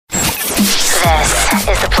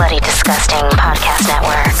is the Bloody Disgusting Podcast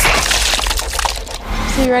Network.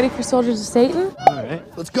 So you ready for Soldiers of Satan? All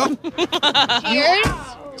right, let's go. Cheers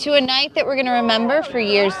to a night that we're going to remember for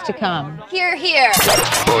years to come. Hear, hear.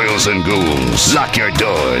 Boils and ghouls, lock your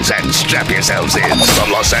doors and strap yourselves in.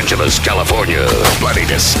 From Los Angeles, California, Bloody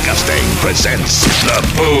Disgusting presents the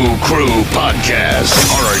Boo Crew Podcast.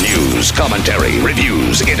 Horror news, commentary,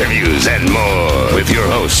 reviews, interviews, and more. With your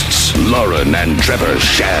hosts, Lauren and Trevor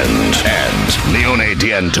Shand and Leone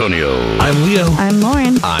D'Antonio. I'm Leo. I'm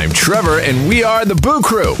Lauren. I'm Trevor, and we are the Boo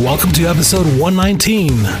Crew. Welcome to episode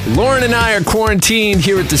 119. Lauren and I are quarantined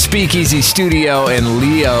here at the Speakeasy Studio, and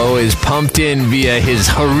Leo is pumped in via his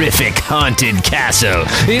horrific haunted castle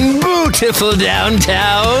in beautiful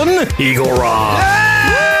downtown Eagle Rock.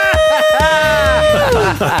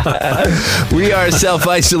 We are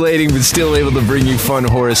self-isolating but still able to bring you fun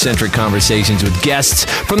horror-centric conversations with guests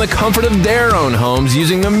from the comfort of their own homes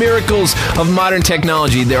using the miracles of modern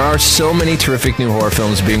technology. There are so many terrific new horror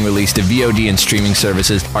films being released to VOD and streaming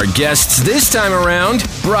services. Our guests this time around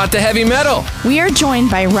brought the heavy metal. We are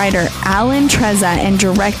joined by writer Alan Trezza and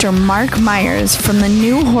director Marc Meyers from the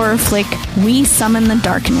new horror flick We Summon the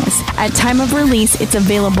Darkness. At time of release, it's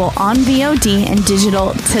available on VOD and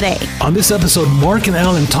digital today. On this episode, Mark and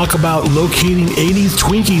Alan talk about locating 80s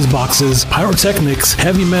Twinkies boxes, pyrotechnics,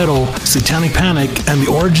 heavy metal, satanic panic, and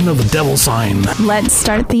the origin of the devil sign. Let's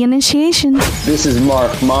start the initiation. This is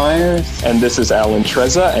Marc Meyers. And this is Alan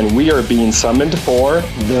Trezza, and we are being summoned for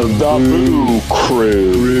the Boo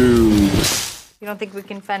Crew. You don't think we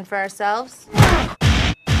can fend for ourselves?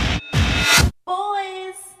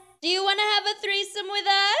 Boys, do you want to have a threesome with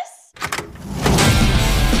us?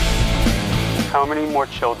 How many more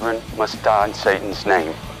children must die in Satan's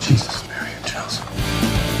name? Jesus, Mary, and Joseph.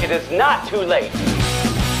 It is not too late.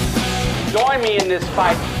 Join me in this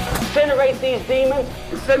fight. Incinerate these demons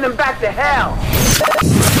and send them back to hell.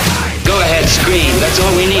 Go ahead, scream. That's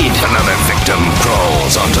all we need. Another victim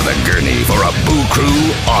crawls onto the gurney for a Boo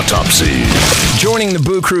Crew autopsy. Joining the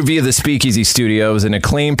Boo Crew via the Speakeasy Studio is an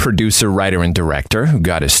acclaimed producer, writer, and director who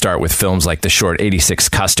got his start with films like the short 86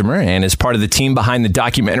 Customer and is part of the team behind the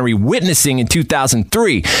documentary Witnessing in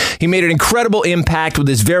 2003. He made an incredible impact with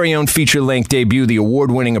his very own feature-length debut, the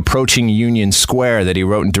award-winning Approaching Union Square, that he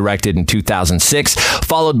wrote and directed in 2006,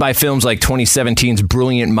 followed by films like 2017's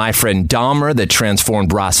brilliant My Friend Dahmer that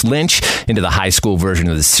transformed Ross Lynch into the high school version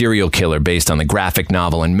of the serial killer based on the graphic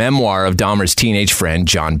novel and memoir of Dahmer's teenage friend,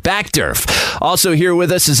 John Backdorf. Also here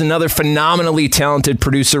with us is another phenomenally talented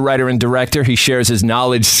producer, writer, and director. He shares his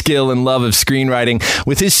knowledge, skill, and love of screenwriting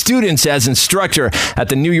with his students as instructor at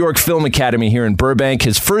the New York Film Academy here in Burbank.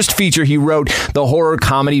 His first feature he wrote, the horror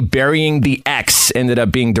comedy Burying the X, ended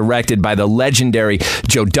up being directed by the legendary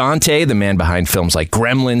Joe Dante, the man behind films like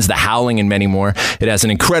Gremlins, The Howling, and many more. It has an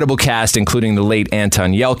incredible cast, including the late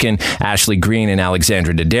Anton Yelchin, Ashley Greene, and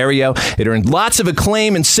Alexandra Daddario. It earned lots of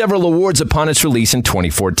acclaim and several awards upon its release in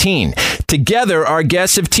 2014. Together, our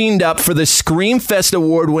guests have teamed up for the Screamfest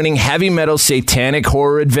award-winning heavy metal satanic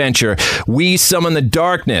horror adventure, We Summon the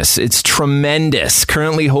Darkness. It's tremendous.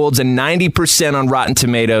 Currently holds a 90% on Rotten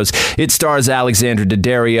Tomatoes. It stars Alexandra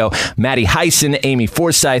Daddario, Maddie Hyson, Amy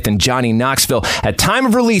Forsyth, and Johnny Knoxville. At time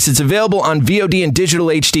of release, it's available on VOD and digital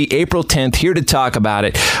HD April 10th. Here to talk about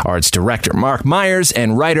it are its director, Marc Meyers,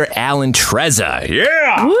 and writer Alan Trezza.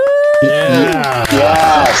 Yeah! Woo! Yeah!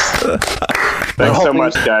 Yes! Thanks so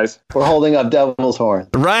much, guys. We're holding up Devil's Horn.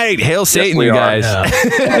 Right. Hail Satan, we you are. guys.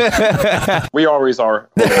 Yeah. We always are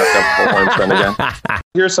holding up Devil's Horns then again.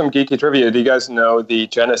 Here's some geeky trivia. Do you guys know the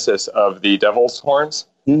genesis of the Devil's Horns?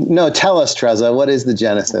 No, tell us, Trezza. What is the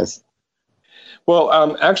genesis?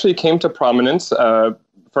 Well, actually came to prominence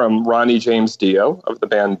from Ronnie James Dio of the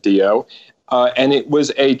band Dio. And it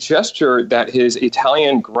was a gesture that his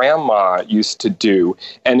Italian grandma used to do.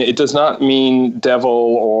 And it does not mean devil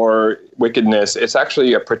or wickedness. It's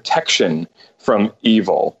actually a protection from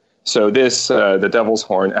evil. So this, the devil's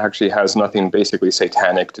horn, actually has nothing basically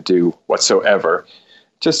satanic to do whatsoever.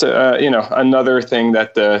 Just, another thing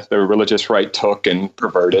that the religious right took and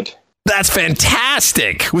perverted. That's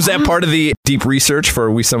fantastic. Was that part of the deep research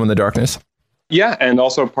for We Summon the Darkness? Yeah, and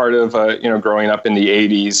also part of, growing up in the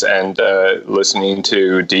 80s and listening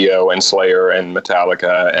to Dio and Slayer and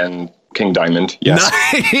Metallica and King Diamond. Yes.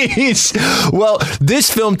 Nice. Well, this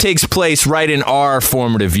film takes place right in our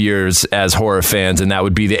formative years as horror fans, and that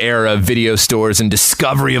would be the era of video stores and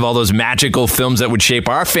discovery of all those magical films that would shape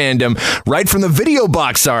our fandom right from the video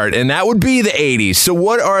box art, and that would be the 80s. So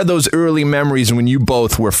what are those early memories when you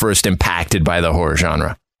both were first impacted by the horror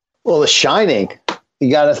genre? Well, The Shining.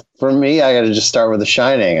 For me, I got to just start with The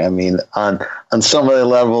Shining. I mean, on so many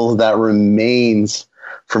levels, that remains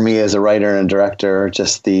for me as a writer and director,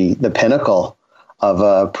 just the pinnacle of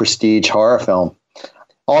a prestige horror film.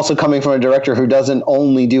 Also coming from a director who doesn't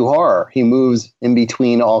only do horror. He moves in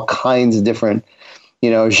between all kinds of different,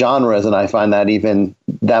 genres, and I find that even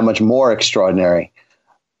that much more extraordinary.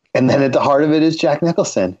 And then at the heart of it is Jack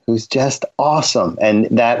Nicholson, who's just awesome. And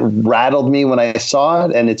that rattled me when I saw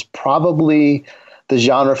it, and it's probably the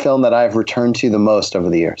genre film that I've returned to the most over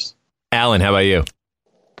the years. Alan, how about you?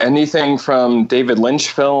 Anything from David Lynch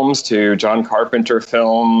films to John Carpenter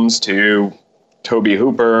films to Tobe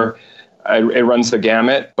Hooper, it runs the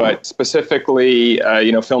gamut. But specifically,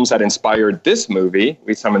 films that inspired this movie,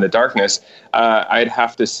 We Summon the Darkness, I'd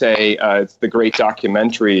have to say it's the great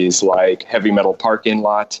documentaries like Heavy Metal Parking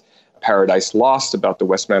Lot, Paradise Lost about the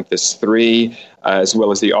West Memphis Three, as well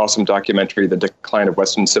as the awesome documentary The Decline of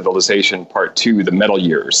Western Civilization Part 2, The Metal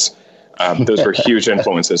Years. Those were huge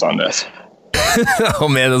influences on this. Oh,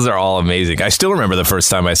 man, those are all amazing. I still remember the first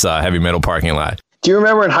time I saw Heavy Metal Parking Lot. Do you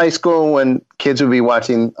remember in high school when kids would be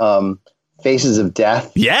watching Faces of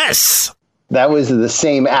Death? Yes. That was the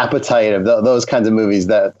same appetite of those kinds of movies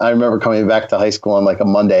that I remember coming back to high school on like a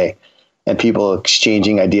Monday and people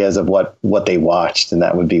exchanging ideas of what they watched. And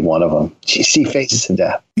that would be one of them. You see Faces of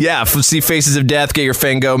Death. Yeah, see Faces of Death, get your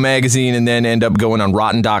Fango magazine, and then end up going on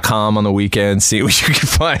Rotten.com on the weekend, see what you can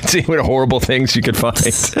find, see what horrible things you could find.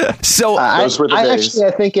 So those were the days. I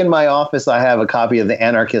think in my office I have a copy of the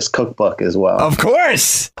Anarchist Cookbook as well. Of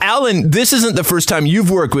course. Alan, this isn't the first time you've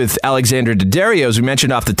worked with Alexandra Daddario. As we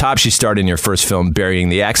mentioned off the top, she starred in your first film, Burying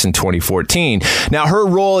the Ex, in 2014. Now, her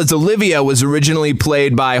role as Olivia was originally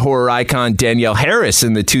played by horror icon Danielle Harris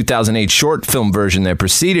in the 2008 short film version that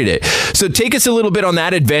preceded it. So take us a little bit on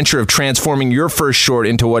that adventure of transforming your first short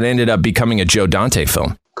into what ended up becoming a Joe Dante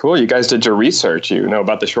film. Cool. You guys did your research. You know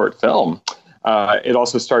about the short film. It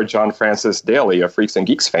also starred John Francis Daly of Freaks and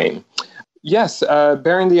Geeks fame. Yes,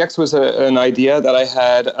 Burying the Ex was an idea that I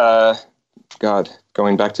had,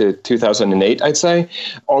 going back to 2008, I'd say.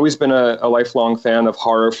 Always been a lifelong fan of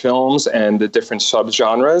horror films and the different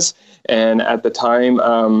subgenres. And at the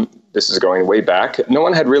time, this is going way back, no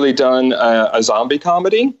one had really done a zombie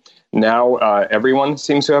comedy. Now everyone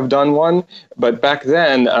seems to have done one, but back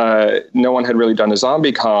then no one had really done a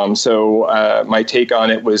zombie com. So my take on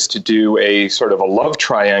it was to do a sort of a love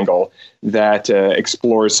triangle that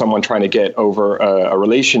explores someone trying to get over a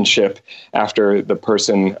relationship after the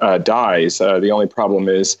person dies. The only problem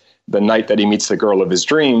is the night that he meets the girl of his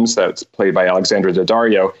dreams, that's played by Alexandra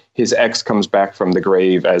Daddario, his ex comes back from the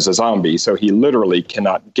grave as a zombie. So he literally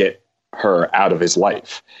cannot get her out of his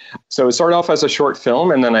life. So it started off as a short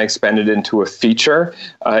film, and then I expanded it into a feature.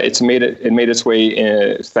 It made its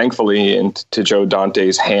way, thankfully, into Joe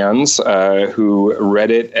Dante's hands, who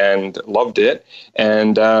read it and loved it.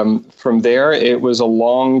 And from there, it was a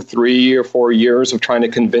long 3 or 4 years of trying to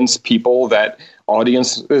convince people that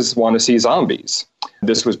audiences want to see zombies.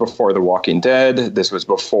 This was before The Walking Dead. This was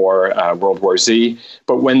before World War Z.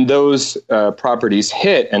 But when those properties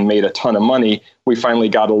hit and made a ton of money, we finally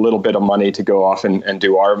got a little bit of money to go off and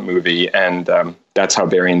do our movie. And that's how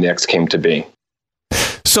Burying the Ex came to be.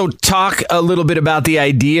 So talk a little bit about the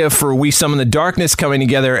idea for We Summon the Darkness coming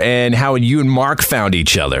together and how you and Marc found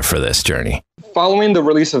each other for this journey. Following the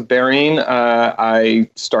release of Burying, I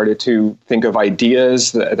started to think of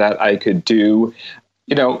ideas that I could do,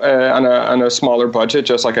 on a smaller budget,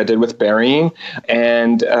 just like I did with Burying,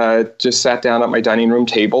 and just sat down at my dining room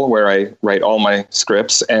table where I write all my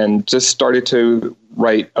scripts and just started to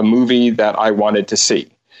write a movie that I wanted to see.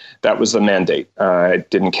 That was the mandate. I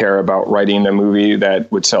didn't care about writing a movie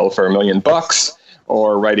that would sell for $1 million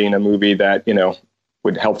or writing a movie that,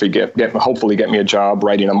 would hopefully get me a job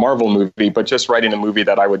writing a Marvel movie, but just writing a movie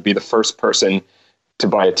that I would be the first person to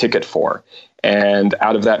buy a ticket for. And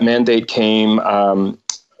out of that mandate came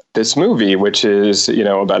this movie, which is,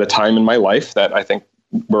 about a time in my life that I think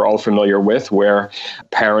we're all familiar with, where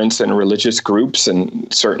parents and religious groups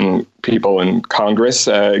and certain people in Congress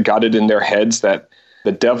got it in their heads that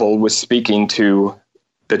the devil was speaking to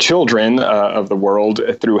the children of the world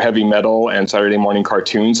through heavy metal and Saturday morning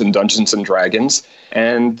cartoons and Dungeons and Dragons.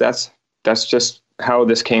 And that's just how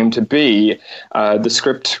this came to be. The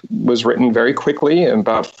script was written very quickly, in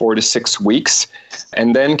about 4 to 6 weeks.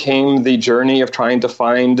 And then came the journey of trying to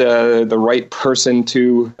find the right person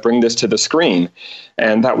to bring this to the screen.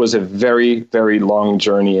 And that was a very, very long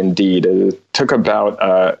journey indeed. It took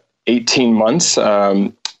about 18 months.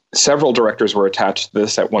 Several directors were attached to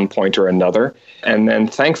this at one point or another. And then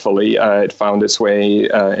thankfully, it found its way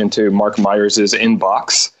into Marc Meyers'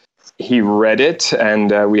 inbox. he read it,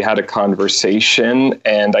 and we had a conversation,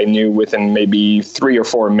 and I knew within maybe 3 or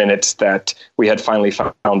 4 minutes that we had finally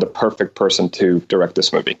found the perfect person to direct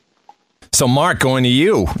this movie. So, Mark, going to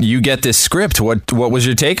you. You get this script. What was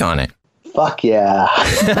your take on it? Fuck yeah.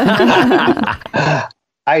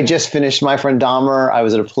 I just finished My Friend Dahmer. I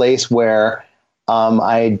was at a place where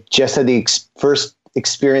I just had the first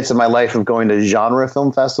experience of my life of going to genre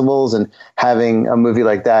film festivals and having a movie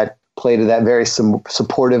like that play to that very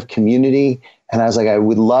supportive community. And I was like, I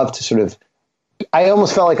would love to sort of, I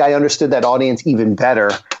almost felt like I understood that audience even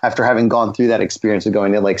better after having gone through that experience of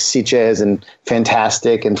going to like Sitges and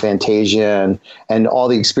Fantastic and Fantasia and all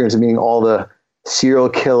the experience of meeting all the serial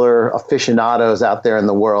killer aficionados out there in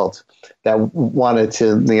the world that wanted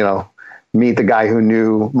to, meet the guy who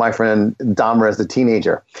knew My Friend Dahmer as a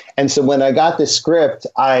teenager. And so when I got this script,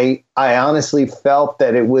 I honestly felt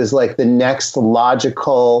that it was like the next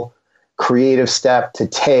logical creative step to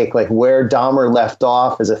take, like where Dahmer left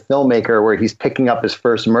off as a filmmaker, where he's picking up his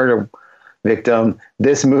first murder victim.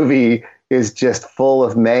 This movie is just full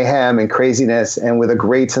of mayhem and craziness and with a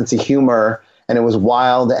great sense of humor. And it was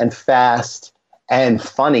wild and fast and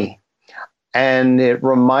funny. And it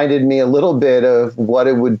reminded me a little bit of what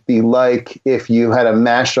it would be like if you had a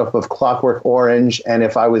mashup of Clockwork Orange and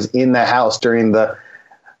if I was in the house during the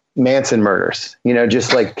Manson murders,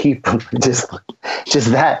 just like just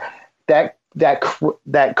that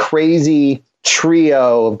crazy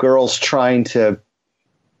trio of girls trying to,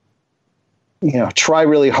 try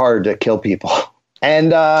really hard to kill people.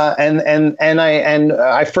 And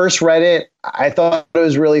I first read it. I thought it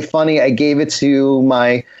was really funny. I gave it to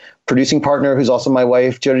my producing partner, who's also my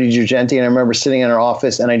wife, Jody Giugenti, and I remember sitting in her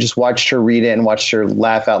office and I just watched her read it and watched her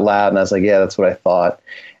laugh out loud. And I was like, yeah, that's what I thought.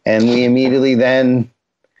 And we immediately then,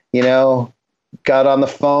 got on the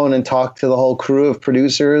phone and talked to the whole crew of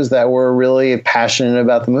producers that were really passionate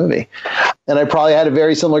about the movie. And I probably had a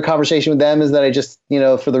very similar conversation with them as that I just,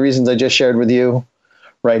 for the reasons I just shared with you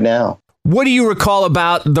right now. What do you recall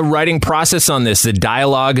about the writing process on this? The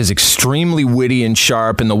dialogue is extremely witty and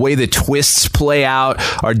sharp, and the way the twists play out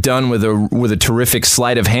are done with a terrific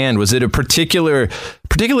sleight of hand. Was it a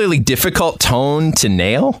particularly difficult tone to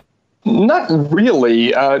nail? Not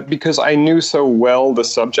really, because I knew so well the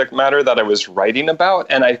subject matter that I was writing about,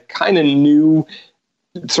 and I kind of knew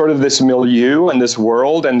sort of this milieu and this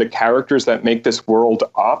world and the characters that make this world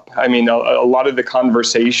up. I mean, a lot of the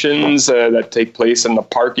conversations that take place in the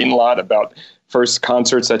parking lot about first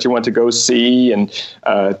concerts that you went to go see and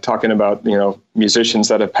talking about, musicians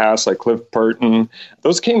that have passed like Cliff Burton,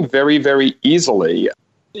 those came very, very easily.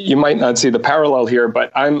 You might not see the parallel here,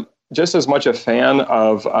 but I'm just as much a fan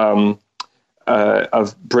of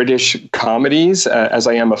British comedies as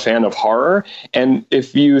I am a fan of horror. And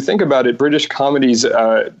if you think about it, British comedies,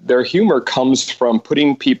 their humor comes from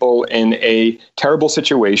putting people in a terrible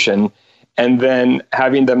situation and then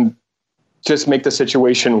having them just make the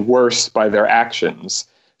situation worse by their actions.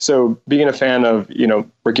 So being a fan of,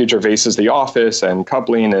 Ricky Gervais's The Office and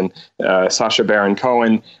Coupling and Sacha Baron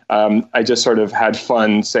Cohen, I just sort of had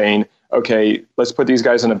fun saying, okay, let's put these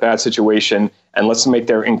guys in a bad situation and let's make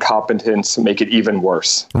their incompetence make it even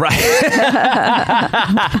worse. Right.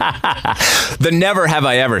 The Never Have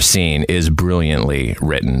I Ever Seen is brilliantly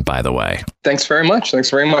written, by the way. Thanks very much.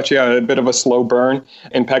 Yeah, a bit of a slow burn,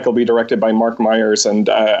 impeccably directed by Marc Meyers. And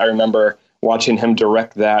I remember watching him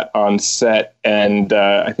direct that on set. And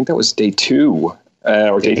I think that was day 2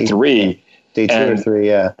 or day 3. Day 2 or 3,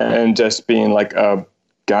 yeah. And just being like,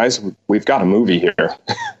 guys, we've got a movie here.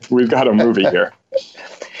 We've got a movie here.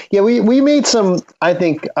 Yeah, we made some, I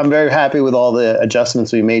think I'm very happy with all the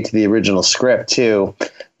adjustments we made to the original script too,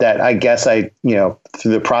 that I guess through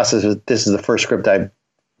the process, this is the first script I've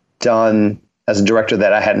done as a director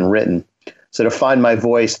that I hadn't written. So to find my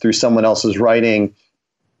voice through someone else's writing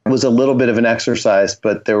was a little bit of an exercise,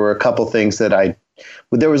 but there were a couple things that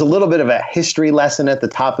there was a little bit of a history lesson at the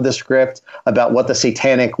top of the script about what the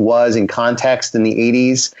satanic was in context in the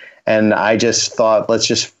 80s. And I just thought, let's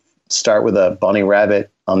just start with a bunny rabbit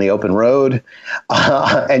on the open road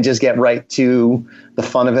and just get right to the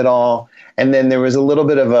fun of it all. And then there was a little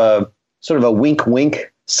bit of a sort of a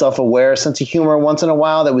wink, self-aware sense of humor once in a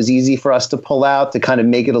while that was easy for us to pull out to kind of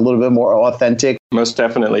make it a little bit more authentic. Most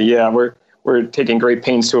definitely. Yeah, we're taking great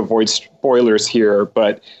pains to avoid spoilers here,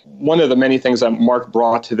 but one of the many things that Marc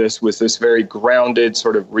brought to this was this very grounded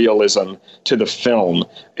sort of realism to the film.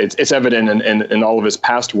 It's evident in all of his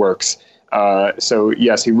past works, So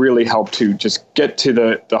yes, he really helped to just get to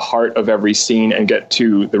the heart of every scene and get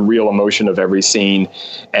to the real emotion of every scene.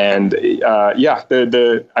 And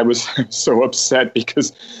I was so upset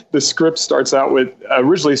because the script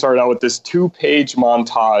originally started out with this 2-page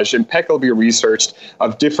montage, impeccably researched,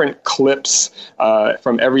 of different clips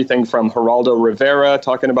from everything from Geraldo Rivera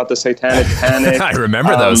talking about the Satanic Panic. I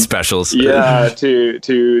remember those specials. Yeah,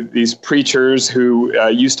 to these preachers who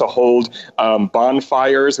used to hold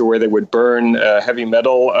bonfires where they would burn heavy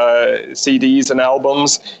metal CDs and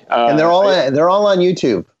albums. And they're all on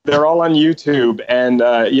YouTube. They're all on YouTube. And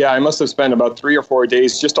I must have spent about 3 or 4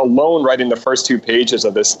 days just alone writing the first 2 pages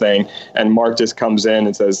of this thing. And Marc just comes in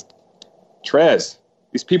and says, Trez,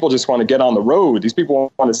 these people just want to get on the road. These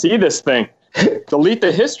people want to see this thing. Delete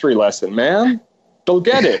the history lesson, man. They'll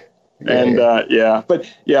get it. And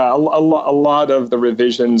a lot of the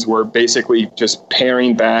revisions were basically just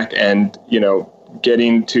paring back and,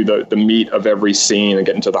 getting to the meat of every scene and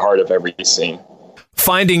getting to the heart of every scene.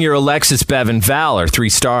 Finding your Alexis, Bev, and Val are 3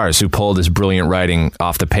 stars who pulled his brilliant writing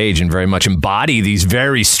off the page and very much embody these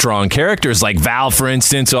very strong characters, like Val, for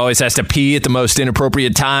instance, who always has to pee at the most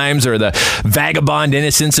inappropriate times, or the vagabond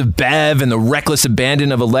innocence of Bev and the reckless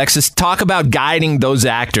abandon of Alexis. Talk about guiding those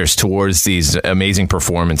actors towards these amazing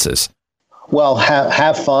performances. Well,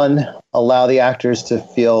 have fun, allow the actors to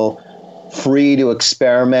feel free to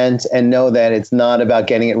experiment and know that it's not about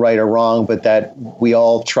getting it right or wrong, but that we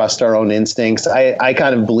all trust our own instincts. I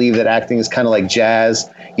kind of believe that acting is kind of like jazz.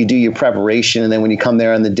 You do your preparation, and then when you come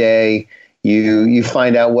there on the day, you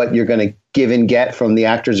find out what you're going to give and get from the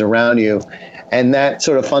actors around you. And that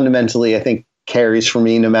sort of fundamentally, I think, carries for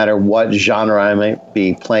me no matter what genre I might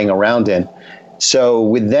be playing around in. So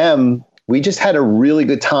with them, we just had a really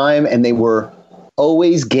good time, and they were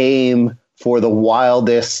always game for the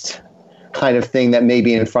wildest kind of thing that may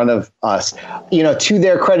be in front of us. To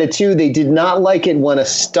their credit too, they did not like it when a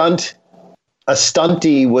stunty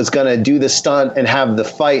was going to do the stunt and have the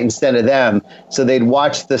fight instead of them. So they'd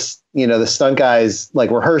watch this, the stunt guys like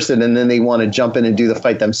rehearse it, and then they want to jump in and do the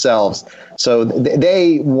fight themselves. So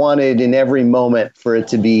they wanted in every moment for it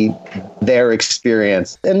to be their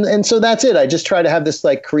experience. And so that's it. I just try to have this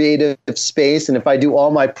like creative space. And if I do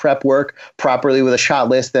all my prep work properly with a shot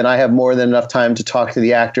list, then I have more than enough time to talk to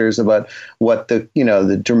the actors about what the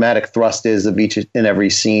dramatic thrust is of each and every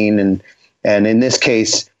scene. And in this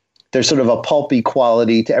case, there's sort of a pulpy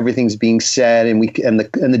quality to everything's being said, and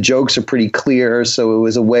the jokes are pretty clear. So it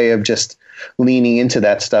was a way of just leaning into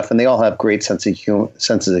that stuff, and they all have great senses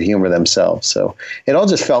of humor themselves. So it all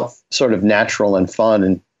just felt sort of natural and fun,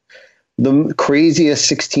 and the craziest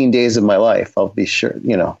 16 days of my life. I'll be sure,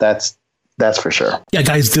 that's for sure. Yeah,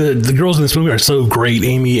 guys, the girls in this movie are so great.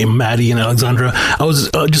 Amy and Maddie and Alexandra. I was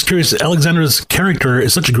just curious. Alexandra's character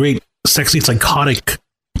is such a great, sexy, psychotic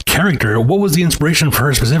character. What was the inspiration for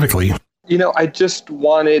her specifically? I just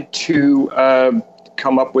wanted to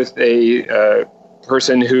come up with a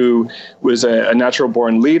person who was a natural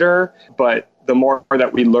born leader, but the more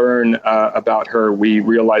that we learn about her, we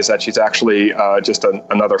realize that she's actually just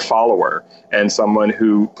another follower and someone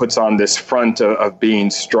who puts on this front of being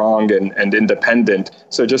strong and independent.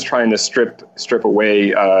 So just trying to strip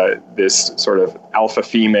away this sort of alpha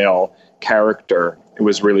female character. It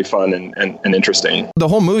was really fun and interesting. The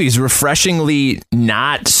whole movie is refreshingly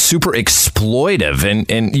not super exploitive,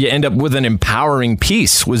 and you end up with an empowering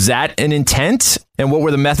piece. Was that an intent? And what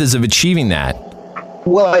were the methods of achieving that?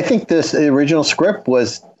 Well, I think this original script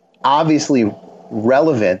was obviously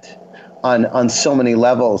relevant on so many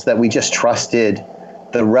levels that we just trusted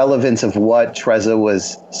the relevance of what Trezza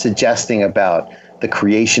was suggesting about the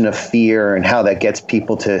creation of fear and how that gets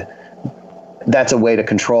people to, that's a way to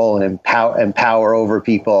control and empower over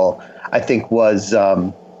people, I think was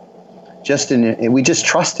we just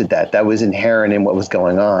trusted that was inherent in what was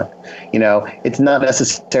going on. You know, it's not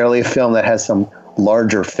necessarily a film that has some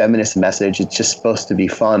larger feminist message. It's just supposed to be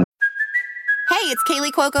fun. Hey, it's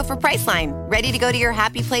Kaylee Cuoco for Priceline. Ready to go to your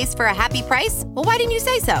happy place for a happy price? Well, why didn't you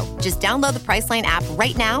say so? Just download the Priceline app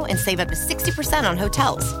right now and save up to 60% on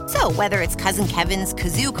hotels. So whether it's Cousin Kevin's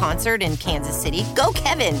Kazoo Concert in Kansas City, go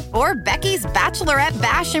Kevin, or Becky's Bachelorette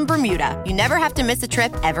Bash in Bermuda, you never have to miss a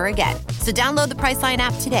trip ever again. So download the Priceline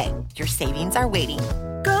app today. Your savings are waiting.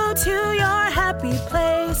 Go to your happy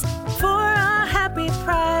place for a happy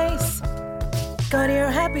price. Go to your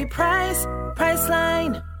happy price,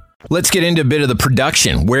 Priceline. Let's get into a bit of the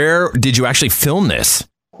production. Where did you actually film this?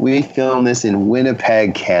 We filmed this in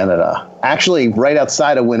Winnipeg, Canada. Actually, right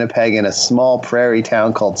outside of Winnipeg in a small prairie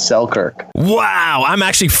town called Selkirk. Wow, I'm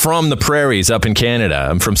actually from the prairies up in Canada.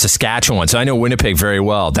 I'm from Saskatchewan, so I know Winnipeg very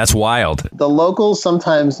well. That's wild. The locals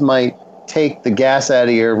sometimes might take the gas out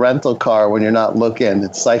of your rental car when you're not looking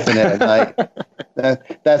and siphon it at night.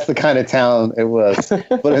 That's the kind of town it was.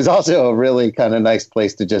 But it was also a really kind of nice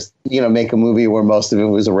place to just, make a movie where most of it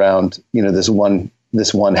was around, this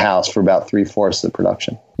one house for about 3/4 of the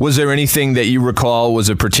production. Was there anything that you recall was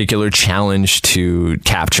a particular challenge to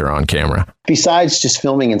capture on camera? Besides just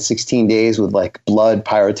filming in 16 days with like blood,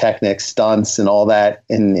 pyrotechnics, stunts, and all that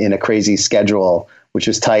in a crazy schedule, which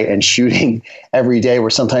was tight, and shooting every day where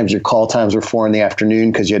sometimes your call times were 4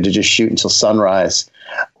 PM because you had to just shoot until sunrise.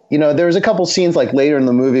 There was a couple scenes like later in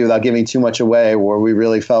the movie, without giving too much away, where we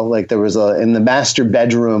really felt like there was in the master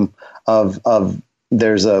bedroom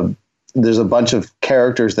there's a bunch of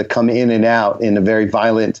characters that come in and out in a very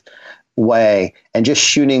violent way, and just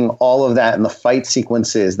shooting all of that in the fight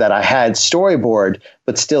sequences that I had storyboard,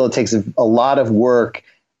 but still it takes a lot of work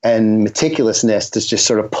and meticulousness to just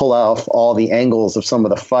sort of pull off all the angles of some of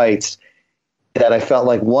the fights, that I felt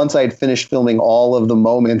like once I'd finished filming all of the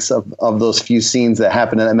moments of those few scenes that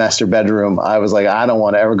happened in that master bedroom, I was like, I don't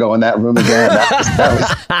want to ever go in that room again.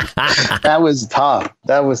 That was tough.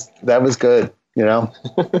 That was good.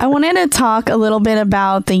 I wanted to talk a little bit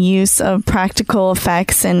about the use of practical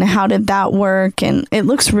effects and how did that work? And it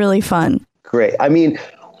looks really fun. Great. I mean,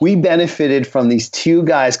 we benefited from these two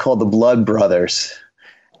guys called the Blood Brothers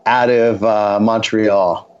out of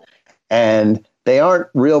Montreal. And they aren't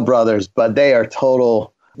real brothers, but they're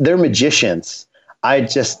magicians. I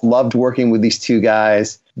just loved working with these two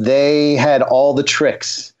guys. They had all the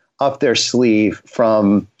tricks up their sleeve,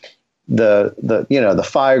 from the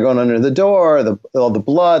fire going under the door, all the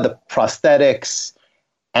blood, the prosthetics.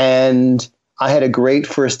 And I had a great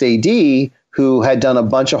first AD who had done a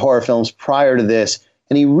bunch of horror films prior to this.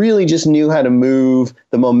 And he really just knew how to move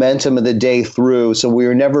the momentum of the day through. So we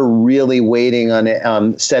were never really waiting on it,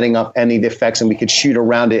 setting up any of the effects, and we could shoot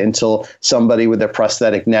around it until somebody with their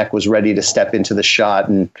prosthetic neck was ready to step into the shot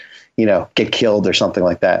and, get killed or something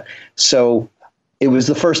like that. So it was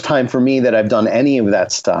the first time for me that I've done any of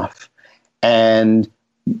that stuff. And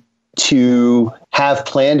to have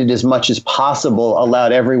planned it as much as possible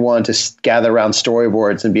allowed everyone to gather around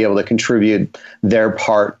storyboards and be able to contribute their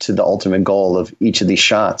part to the ultimate goal of each of these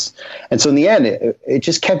shots. And so in the end, it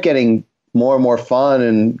just kept getting more and more fun.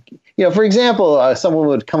 And, for example, someone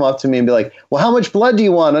would come up to me and be like, well, how much blood do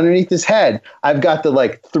you want underneath his head? I've got the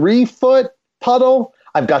 3-foot puddle,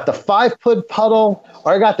 I've got the 5-foot puddle,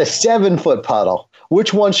 or I got the 7-foot puddle.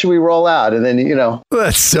 Which one should we roll out? And then,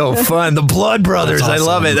 That's so fun. The Blood Brothers. Awesome. I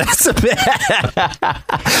love it. That's a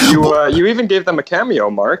You even gave them a cameo,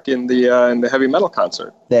 Mark, in the heavy metal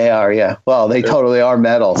concert. They are, yeah. Well, they totally are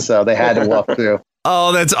metal, so they had to walk through.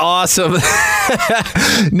 Oh, that's awesome.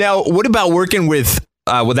 Now, what about working with,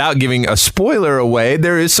 without giving a spoiler away,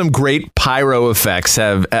 there is some great pyro effects,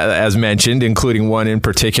 as mentioned, including one in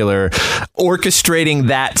particular. Orchestrating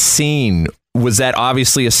that scene, was that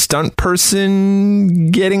obviously a stunt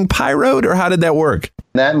person getting pyroed, or how did that work?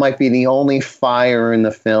 That might be the only fire in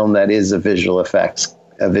the film that is a visual effect.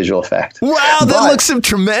 Wow, that looks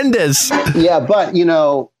tremendous. Yeah, but,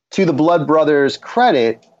 to the Blood Brothers'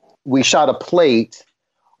 credit, we shot a plate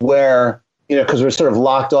where, because we're sort of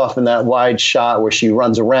locked off in that wide shot where she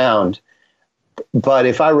runs around. But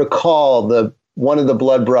if I recall, one of the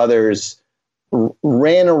Blood Brothers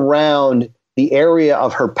ran around the area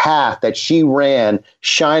of her path that she ran,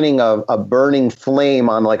 shining a burning flame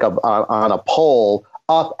on on a pole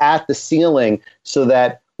up at the ceiling, so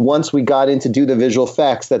that once we got in to do the visual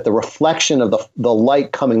effects, that the reflection of the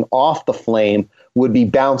light coming off the flame would be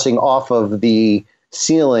bouncing off of the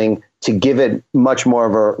ceiling to give it much more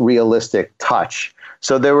of a realistic touch.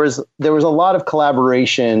 So there was a lot of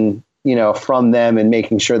collaboration, from them in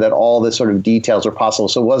making sure that all the sort of details were possible.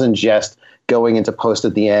 So it wasn't just going into post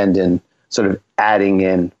at the end and sort of adding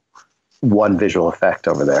in one visual effect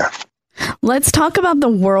over there. Let's talk about the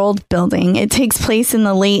world building. It takes place in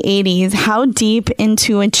the late 80s. How deep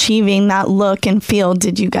into achieving that look and feel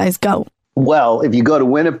did you guys go? Well, if you go to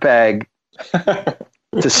Winnipeg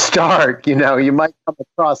to start, you might come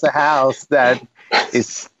across a house that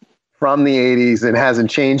is from the 80s and hasn't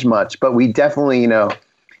changed much. But we definitely,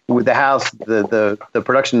 with the house, the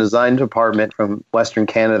production design department from Western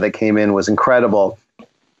Canada that came in was incredible.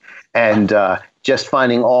 And just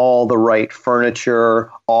finding all the right furniture,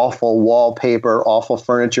 awful wallpaper, awful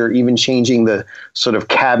furniture, even changing the sort of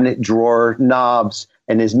cabinet drawer knobs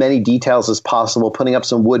and as many details as possible, putting up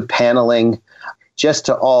some wood paneling just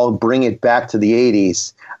to all bring it back to the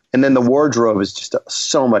 80s. And then the wardrobe is just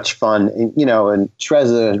so much fun. And, and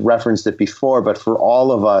Trezza referenced it before, but for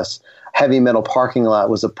all of us, Heavy Metal Parking Lot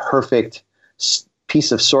was a perfect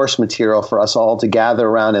piece of source material for us all to gather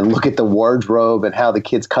around and look at the wardrobe and how the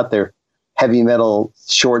kids cut their heavy metal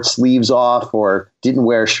short sleeves off or didn't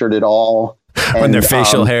wear a shirt at all. And their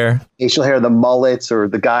facial hair, the mullets, or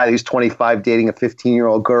the guy who's 25 dating a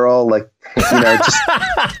 15-year-old girl. Like, just,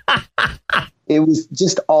 it was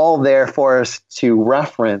just all there for us to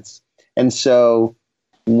reference. And so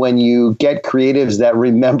when you get creatives that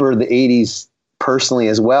remember the 80s personally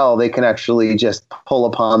as well, they can actually just pull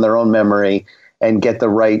upon their own memory and get the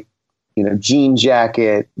right, jean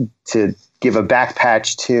jacket to give a back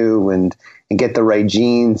patch to, and get the right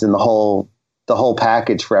jeans and the whole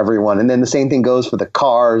package for everyone. And then the same thing goes for the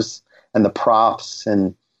cars and the props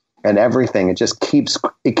and everything. It just keeps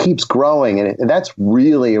growing. And that's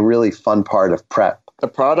really a really fun part of prep. The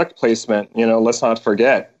product placement, let's not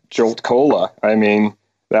forget Jolt Cola. I mean,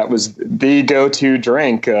 that was the go-to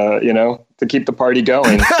drink, to keep the party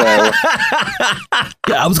going. So.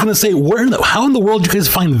 Yeah, I was going to say, how in the world do you guys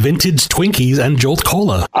find vintage Twinkies and Jolt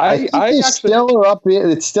Cola? I think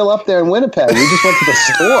it's still up there in Winnipeg. We just went to the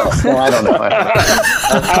store. Well, I don't know.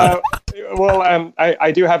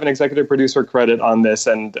 I do have an executive producer credit on this,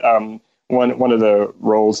 and one of the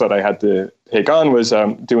roles that I had to take on was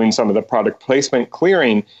doing some of the product placement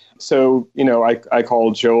clearing. So, I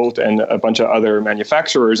called Jolt and a bunch of other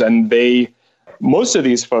manufacturers, and most of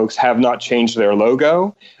these folks have not changed their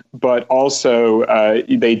logo, but also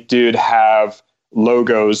they did have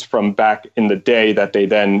logos from back in the day that they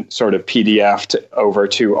then sort of PDF'd over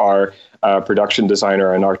to our production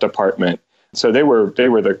designer and art department. So they were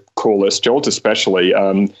the coolest, Jolt especially.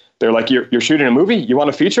 They're like, you're shooting a movie? You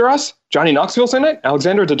want to feature us? Johnny Knoxville's in it?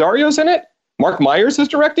 Alexandra Daddario's in it? Marc Meyers is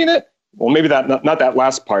directing it? Well, maybe not that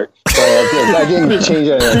last part. I didn't change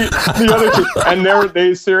anything. The other two, and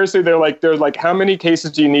they're like, how many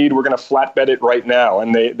cases do you need? We're going to flatbed it right now,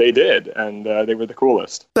 and they did, and they were the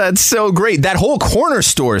coolest. That's so great. That whole corner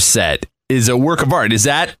store set is a work of art. Is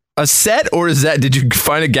that a set, or did you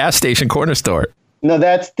find a gas station corner store? No,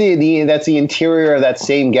 that's the interior of that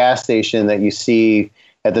same gas station that you see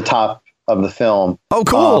at the top of the film. Oh,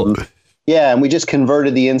 cool. Yeah, and we just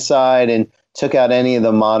converted the inside and took out any of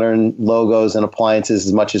the modern logos and appliances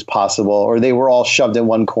as much as possible, or they were all shoved in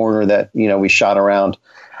one corner that, we shot around.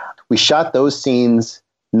 We shot those scenes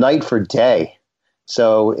night for day.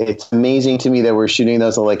 So it's amazing to me that we're shooting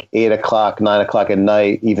those at like 8 o'clock, 9 o'clock at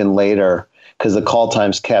night, even later, because the call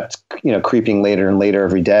times kept, creeping later and later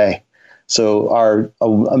every day. So our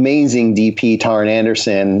amazing DP, Taryn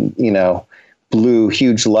Anderson, blew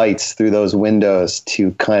huge lights through those windows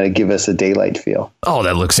to kind of give us a daylight feel. Oh,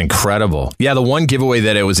 that looks incredible. Yeah, the one giveaway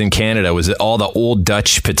that it was in Canada was all the old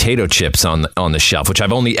Dutch potato chips on the shelf, which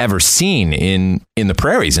I've only ever seen in the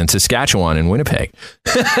prairies in Saskatchewan and Winnipeg.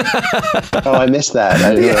 Oh, I missed that.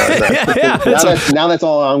 I didn't realize that. Now that's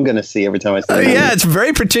all I'm going to see every time I see it. Yeah, it's a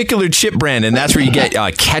very particular chip brand, and that's where you get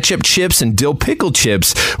ketchup chips and dill pickle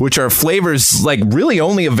chips, which are flavors like really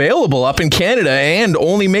only available up in Canada and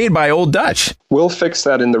only made by Old Dutch. We'll fix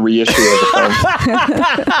that in the reissue of the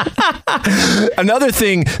film. Another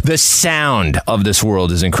thing, the sound of this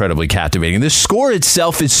world is incredibly captivating. The score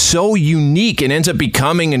itself is so unique and ends up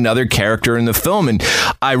becoming another character in the film. And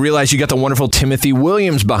I realize you got the wonderful Timothy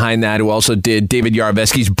Williams behind that, who also did David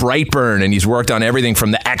Yarovesky's Brightburn. And he's worked on everything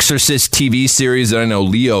from the Exorcist TV series that I know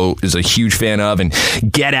Leo is a huge fan of, and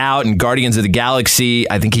Get Out and Guardians of the Galaxy.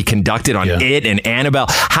 I think he conducted on It and Annabelle.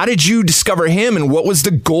 How did you discover him, and what was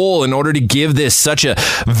the goal in order to give this such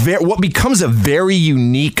what becomes a very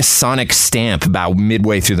unique sonic stamp about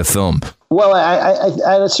midway through the film? Well,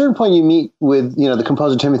 at a certain point you meet with, the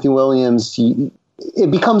composer Timothy Williams,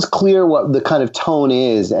 it becomes clear what the kind of tone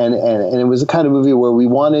is. And it was a kind of movie where we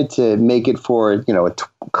wanted to make it for, a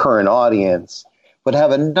current audience, but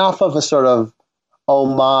have enough of a sort of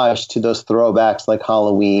homage to those throwbacks like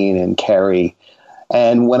Halloween and Carrie.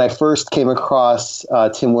 And when I first came across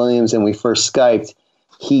Tim Williams and we first Skyped,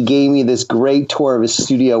 he gave me this great tour of his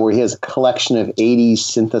studio where he has a collection of 80s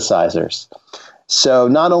synthesizers. So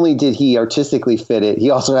not only did he artistically fit it,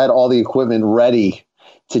 he also had all the equipment ready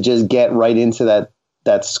to just get right into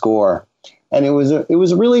that score. And it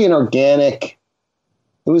was really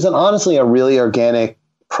honestly a really organic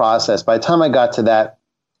process. By the time I got to that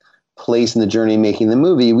place in the journey making the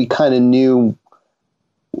movie, we kind of knew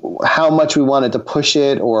how much we wanted to push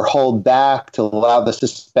it or hold back to allow the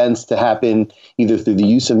suspense to happen either through the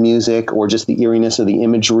use of music or just the eeriness of the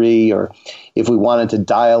imagery, or if we wanted to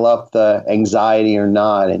dial up the anxiety or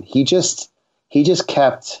not. And he just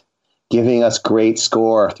kept giving us great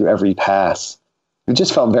score through every pass. It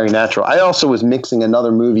just felt very natural. I also was mixing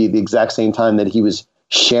another movie at the exact same time that he was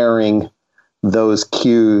sharing those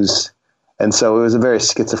cues. And so it was a very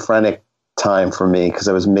schizophrenic time for me because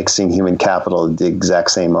I was mixing Human Capital at the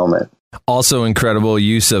exact same moment. Also incredible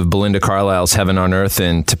use of Belinda Carlisle's Heaven on Earth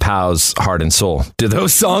and T'Pau's Heart and Soul. Do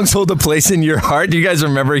those songs hold a place in your heart? Do you guys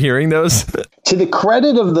remember hearing those? To the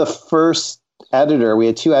credit of the first editor, we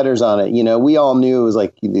had 2 editors on it. We all knew it was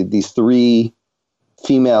like these 3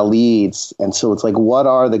 female leads. And so it's like, what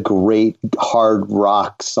are the great hard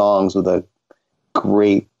rock songs with a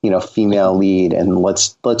great, female lead? And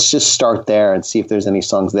let's just start there and see if there's any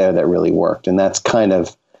songs there that really worked. And that's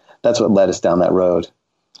what led us down that road.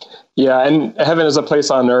 Yeah, and Heaven is a Place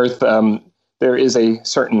on Earth. There is a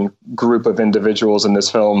certain group of individuals in this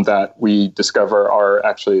film that we discover are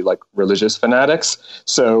actually like religious fanatics.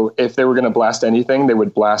 So if they were going to blast anything, they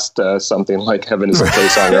would blast something like Heaven is a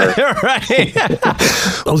Place on Earth. Right.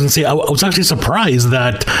 I was going to say, I was actually surprised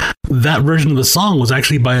that version of the song was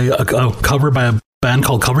actually by a cover by a band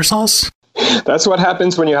called Cover Sauce. That's what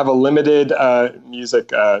happens when you have a limited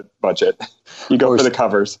music budget. You go for the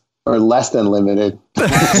covers. Or less than limited.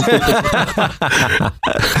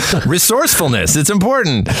 Resourcefulness. It's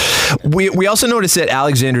important. We also noticed that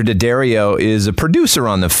Alexandra Daddario is a producer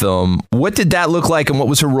on the film. What did that look like, and what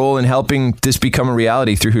was her role in helping this become a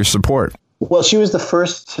reality through her support? Well, she was the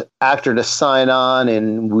first actor to sign on,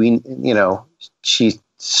 and she's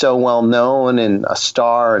so well known and a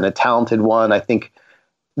star and a talented one. I think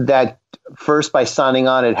that first, by signing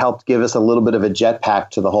on, it helped give us a little bit of a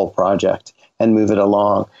jetpack to the whole project and move it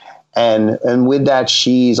along. And with that,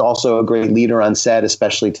 she's also a great leader on set,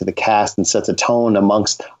 especially to the cast, and sets a tone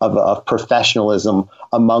of professionalism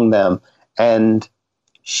among them. And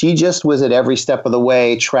she just was at every step of the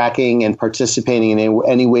way, tracking and participating in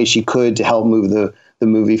any way she could to help move the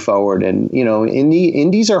movie forward. And,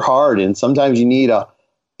 indies are hard, and sometimes you need an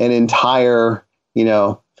entire,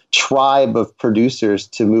 tribe of producers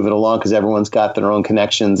to move it along, because everyone's got their own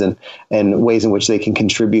connections and ways in which they can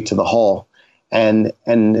contribute to the whole. And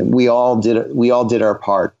we all did our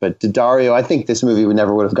part. But Daddario, I think this movie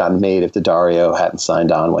never would have gotten made if Daddario hadn't signed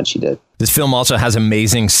on when she did. This film also has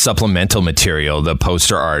amazing supplemental material. The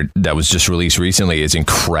poster art that was just released recently is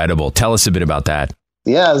incredible. Tell us a bit about that.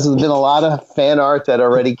 Yeah, there's been a lot of fan art that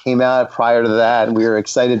already came out prior to that, and we were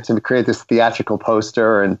excited to create this theatrical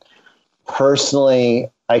poster. And personally,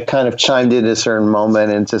 I kind of chimed in at a certain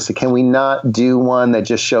moment and just said, can we not do one that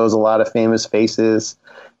just shows a lot of famous faces?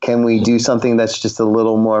 Can we do something that's just a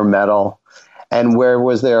little more metal? And where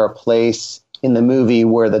was there a place in the movie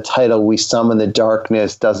where the title "We Summon the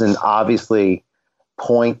Darkness" doesn't obviously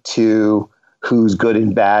point to who's good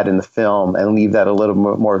and bad in the film, and leave that a little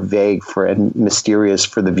more vague and mysterious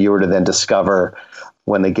for the viewer to then discover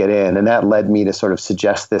when they get in? And that led me to sort of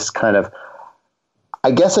suggest this kind of, I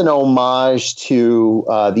guess, an homage to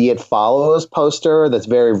the It Follows poster that's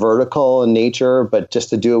very vertical in nature, but just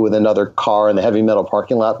to do it with another car in the heavy metal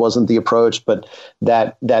parking lot wasn't the approach. But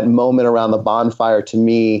that moment around the bonfire, to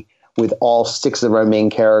me, with all 6 of our main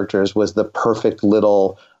characters, was the perfect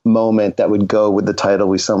little moment that would go with the title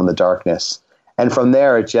 "We Summon the Darkness." And from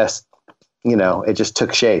there, it just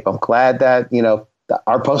took shape. I'm glad that,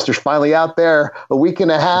 our poster's finally out there a week and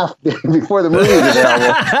a half before the movie is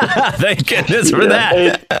available. Thank goodness for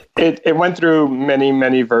that. It went through many,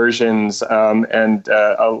 many versions, and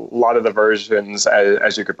a lot of the versions,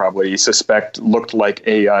 as you could probably suspect, looked like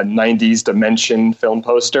a 90s Dimension film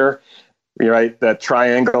poster, right? That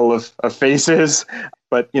triangle of faces.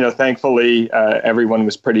 But, thankfully, everyone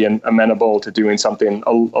was pretty amenable to doing something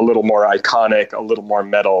a little more iconic, a little more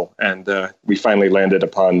metal, and we finally landed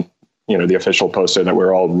upon the official poster that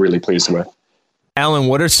we're all really pleased with. Alan,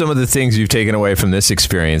 what are some of the things you've taken away from this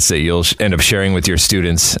experience that you'll end up sharing with your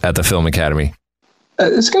students at the Film Academy?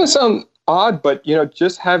 It's going to sound odd, but,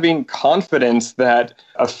 just having confidence that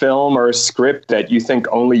a film or a script that you think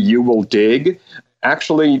only you will dig,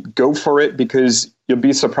 actually go for it, because you'll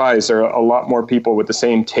be surprised. There are a lot more people with the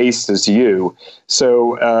same taste as you.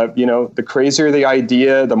 So, the crazier the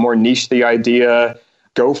idea, the more niche the idea,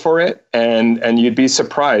 go for it, and you'd be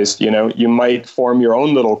surprised. You might form your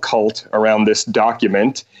own little cult around this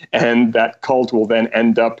document, and that cult will then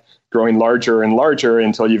end up growing larger and larger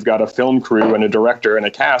until you've got a film crew and a director and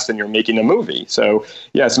a cast, and you're making a movie. So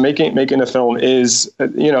yes, making a film is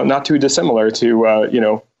not too dissimilar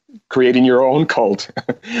to creating your own cult.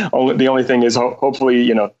 The only thing is,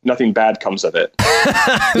 hopefully, nothing bad comes of it.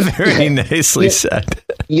 Very nicely said.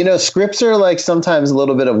 Scripts are like sometimes a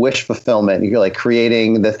little bit of wish fulfillment. You're like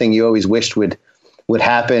creating the thing you always wished would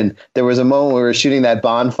happen. There was a moment we were shooting that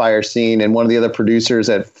bonfire scene, and one of the other producers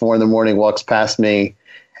at 4 a.m. walks past me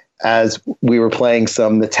as we were playing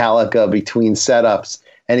some Metallica between setups,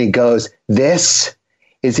 and he goes, "This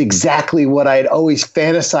is exactly what I'd always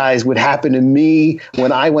fantasized would happen to me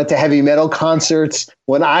when I went to heavy metal concerts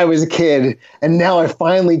when I was a kid. And now I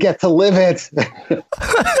finally get to live it.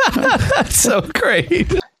 That's so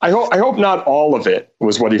great. I hope not all of it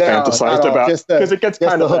was what he fantasized about, because it gets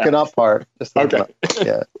kind of the hooking up part. Okay.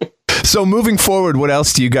 Yeah. So moving forward, what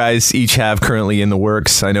else do you guys each have currently in the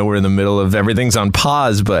works? I know we're in the middle of everything's on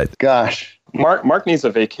pause, but gosh. Mark needs a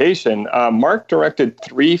vacation. Mark directed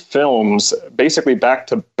 3 films basically back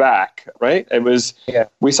to back, right? It was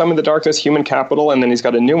We Summon the Darkness, Human Capital, and then he's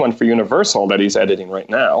got a new one for Universal that he's editing right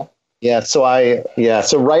now. Yeah, so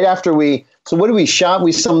right after so what did we shot?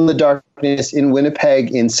 We Summon the Darkness in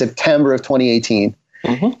Winnipeg in September of 2018.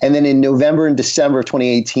 Mm-hmm. And then in November and December of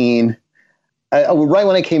 2018, right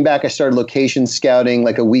when I came back, I started location scouting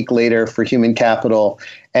like a week later for Human Capital.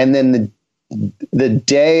 And then the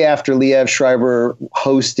day after Liev Schreiber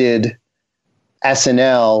hosted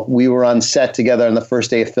SNL, we were on set together on the first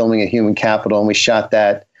day of filming at Human Capital, and we shot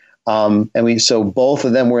that. So both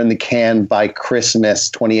of them were in the can by Christmas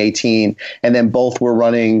 2018, and then both were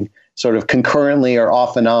running sort of concurrently or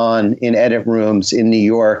off and on in edit rooms in New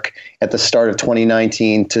York at the start of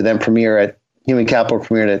 2019 to then premiere at Human Capital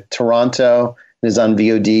premiered at Toronto and is on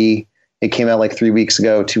VOD. It came out like 2 weeks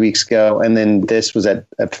ago. And then this was at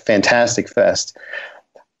a Fantastic Fest.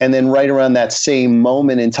 And then right around that same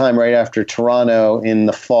moment in time, right after Toronto in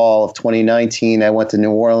the fall of 2019, I went to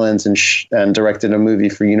New Orleans and directed a movie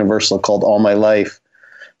for Universal called All My Life,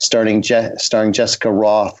 starring Jessica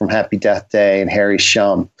Roth from Happy Death Day and Harry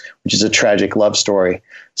Shum, which is a tragic love story.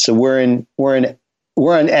 So we're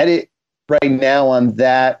on edit right now on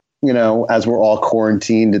that, as we're all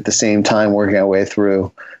quarantined at the same time, working our way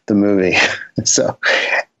through the movie. So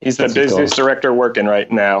he's the busiest director working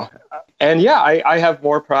right now. And I have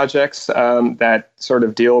more projects that sort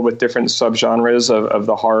of deal with different subgenres of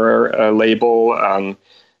the horror label.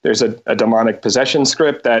 There's a demonic possession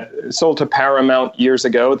script that sold to Paramount years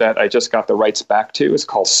ago that I just got the rights back to. It's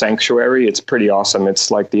called Sanctuary. It's pretty awesome. It's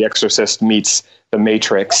like The Exorcist meets The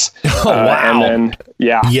Matrix. Oh, wow. And then,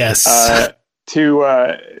 yes.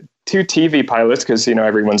 Two TV pilots, because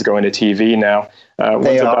everyone's going to TV now.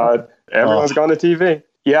 Everyone's going to TV.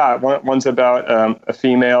 Yeah, one's about a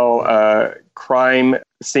female crime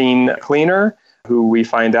scene cleaner who we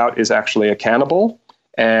find out is actually a cannibal,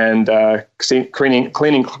 and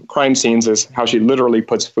cleaning crime scenes is how she literally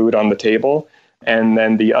puts food on the table. And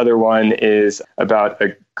then the other one is about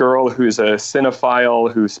a girl who's a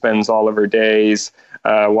cinephile who spends all of her days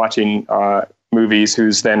watching movies,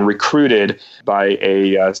 who's then recruited by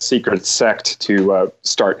a secret sect to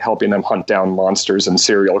start helping them hunt down monsters and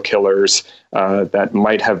serial killers that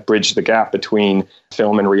might have bridged the gap between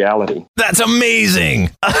film and reality. That's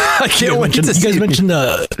amazing. I can't wait to see. You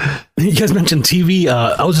guys mentioned TV.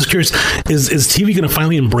 I was just curious, is TV going to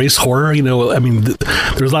finally embrace horror?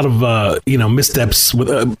 There's a lot of missteps with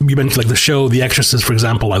you mentioned like the show The Exorcist, for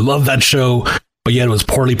example. I love that show, but yet it was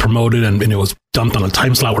poorly promoted and it was dumped on a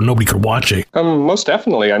time slot where nobody could watch it. Most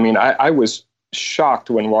definitely. I was shocked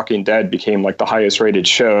when Walking Dead became like the highest rated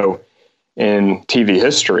show in TV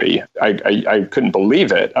history. I couldn't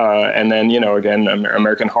believe it. And then, again,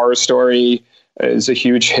 American Horror Story is a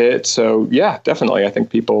huge hit. So yeah, definitely. I think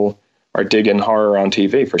people are digging horror on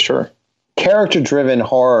TV for sure. Character-driven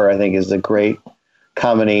horror, I think, is a great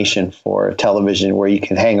combination for television where you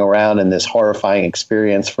can hang around in this horrifying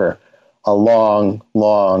experience for a long,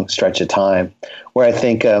 long stretch of time, where I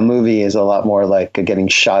think a movie is a lot more like getting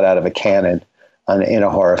shot out of a cannon in a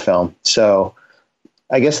horror film. So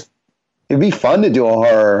I guess it'd be fun to do a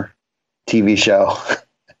horror TV show.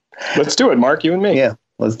 Let's do it, Mark, you and me. Yeah,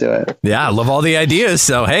 let's do it. Yeah, I love all the ideas.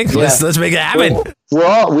 So, hey, let's make it happen.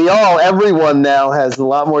 Everyone now has a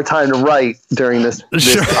lot more time to write during this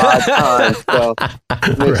odd time. So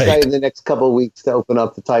I'm excited the next couple of weeks to open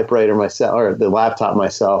up the typewriter myself, or the laptop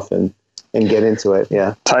myself, and get into it.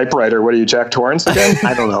 Yeah. Typewriter. What are you, Jack Torrance again?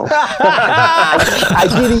 I don't know. I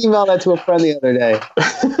did email that to a friend the other day.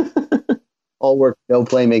 All work, no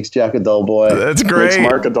play makes Jack a dull boy. That's great. Makes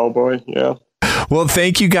Mark a dull boy. Yeah. Well,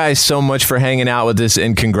 thank you guys so much for hanging out with us,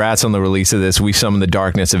 and congrats on the release of this. We Summon the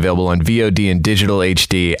Darkness, available on VOD and digital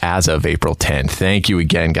HD as of April 10th. Thank you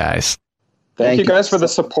again, guys. Thank you guys for the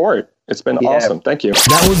support. It's been awesome. Thank you.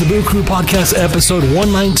 That was the Boo Crew Podcast episode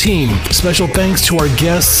 119. Special thanks to our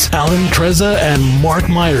guests, Alan Trezza and Marc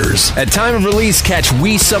Meyers. At time of release, catch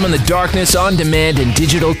We Summon the Darkness on demand and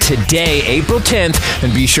digital today, April 10th.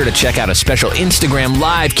 And be sure to check out a special Instagram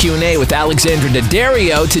live Q&A with Alexandra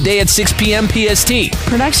Daddario today at 6 p.m. PST.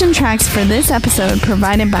 Production tracks for this episode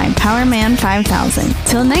provided by Powerman 5000.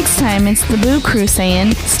 Till next time, it's the Boo Crew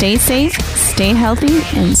saying, stay safe, stay healthy,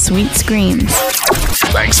 and sweet screams.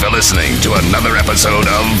 Thanks for listening to another episode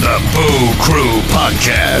of the Boo Crew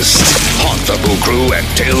Podcast. Haunt the Boo Crew at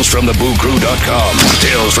talesfromthebooCrew.com.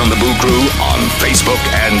 Tales from the Boo Crew on Facebook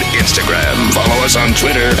and Instagram. Follow us on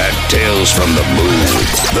Twitter at Tales from the Boo.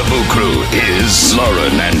 The Boo Crew is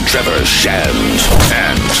Lauren and Trevor Shand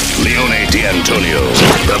and Leone D'Antonio.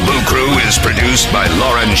 The Boo Crew is produced by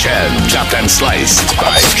Lauren Shand, chopped and sliced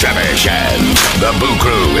by Trevor Shand. The Boo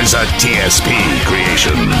Crew is a TSP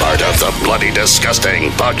creation, part of the Bloody Disgusting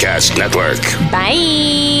Podcast Network.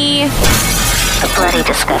 Bye. The Bloody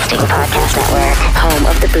Disgusting Podcast Network, home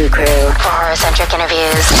of the Boo Crew. For horror-centric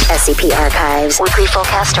interviews, SCP archives, weekly full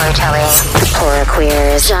cast storytelling, horror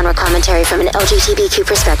queers, genre commentary from an LGBTQ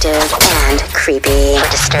perspective, and creepy. For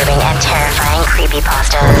disturbing and terrifying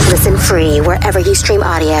creepypastas. Listen free wherever you stream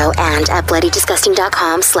audio and at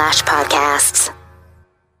bloodydisgusting.com/podcasts.